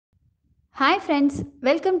Hi friends,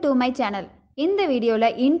 welcome to my channel. இந்த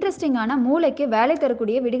வீடியோவில் இன்ட்ரெஸ்டிங்கான மூளைக்கு வேலை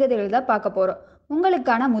தரக்கூடிய விடுகதைகள் தான் பார்க்க போகிறோம்.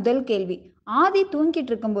 உங்களுக்கான முதல் கேள்வி. ஆதி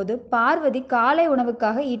தூங்கிட்டு இருக்கும்போது பார்வதி காலை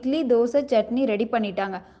உணவுக்காக இட்லி தோசை சட்னி ரெடி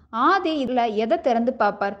பண்ணிட்டாங்க. ஆதி இதில் எதை திறந்து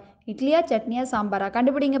பார்ப்பார்? இட்லியா சட்னியா சாம்பாரா?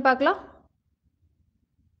 கண்டுபிடிங்க பார்க்கலாம்.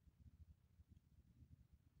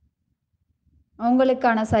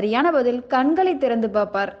 உங்களுக்கான சரியான பதில் கண்களை திறந்து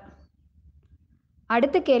பார்ப்பார்.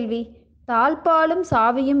 அடுத்த கேள்வி. தாழ்பாலும்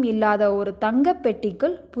சாவியும் இல்லாத ஒரு தங்கப்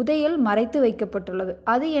பெட்டிக்குள் புதையல் மறைத்து வைக்கப்பட்டுள்ளது.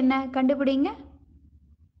 அது என்ன? கண்டுபிடிங்க.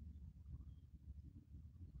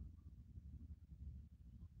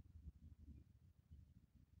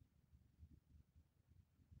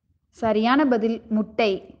 சரியான பதில்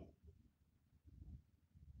முட்டை.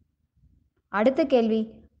 அடுத்த கேள்வி.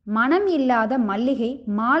 மனம் இல்லாத மல்லிகை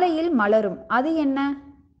மாலையில் மலரும். அது என்ன?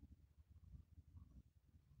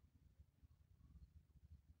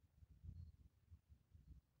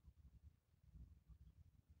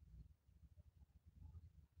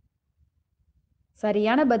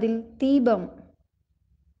 சரியான பதில் தீபம்.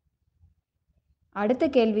 அடுத்த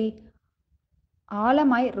கேள்வி.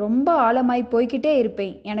 ஆழமாய் ரொம்ப ஆழமாய் போய்கிட்டே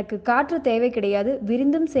இருப்பேன். எனக்கு காற்று தேவை கிடையாது.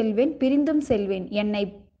 விரிந்தும் செல்வேன் பிரிந்தும் செல்வேன். என்னை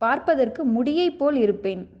பார்ப்பதற்கு முடியை போல்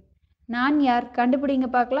இருப்பேன். நான் யார்? கண்டுபிடிங்க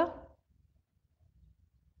பார்க்கலாம்.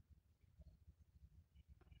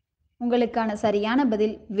 உங்களுக்கான சரியான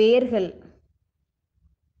பதில் வேர்கள்.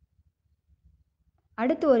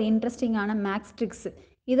 அடுத்து ஒரு இன்ட்ரெஸ்டிங்கான மேக்ஸ் ட்ரிக்ஸ்.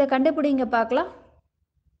 இதை கண்டுபிடிங்க பார்க்கலாம்.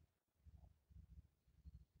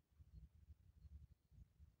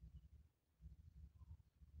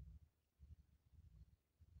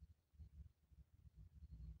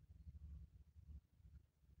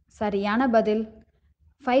 சரியான பதில்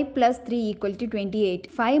 5 plus 3 equal to 28.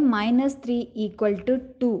 5 minus 3 equal to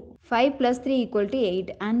 2. 5 plus 3 equal to 8.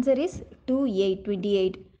 Answer is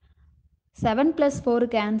 28. 7 plus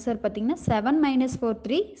 4க்கு answer பார்த்தீங்கன்னா 7 minus 4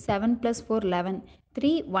 3. 7 plus 4 11.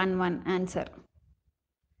 3 1 1 ஆன்சர்.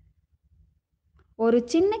 ஒரு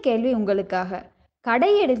சின்ன கேள்வி உங்களுக்காக.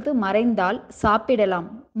 கடையெடுத்து மறைந்தால் சாப்பிடலாம்.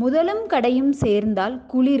 முதலும் கடையும் சேர்ந்தால்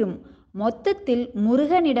குளிரும். மொத்தத்தில்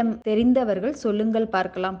முருகனிடம் தெரிந்தவர்கள் சொல்லுங்கள்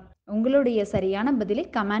பார்க்கலாம். உங்களுடைய சரியான பதிலை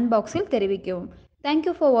கமெண்ட் பாக்ஸில் தெரிவிக்கவும்.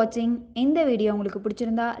 தேங்க்யூ ஃபார் வாட்சிங். இந்த வீடியோ உங்களுக்கு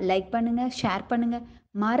பிடிச்சிருந்தா லைக் பண்ணுங்கள், ஷேர் பண்ணுங்கள்.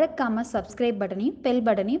 மறக்காமல் சப்ஸ்கிரைப் பட்டனையும் பெல்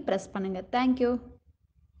பட்டனையும் ப்ரெஸ் பண்ணுங்கள். தேங்க்யூ.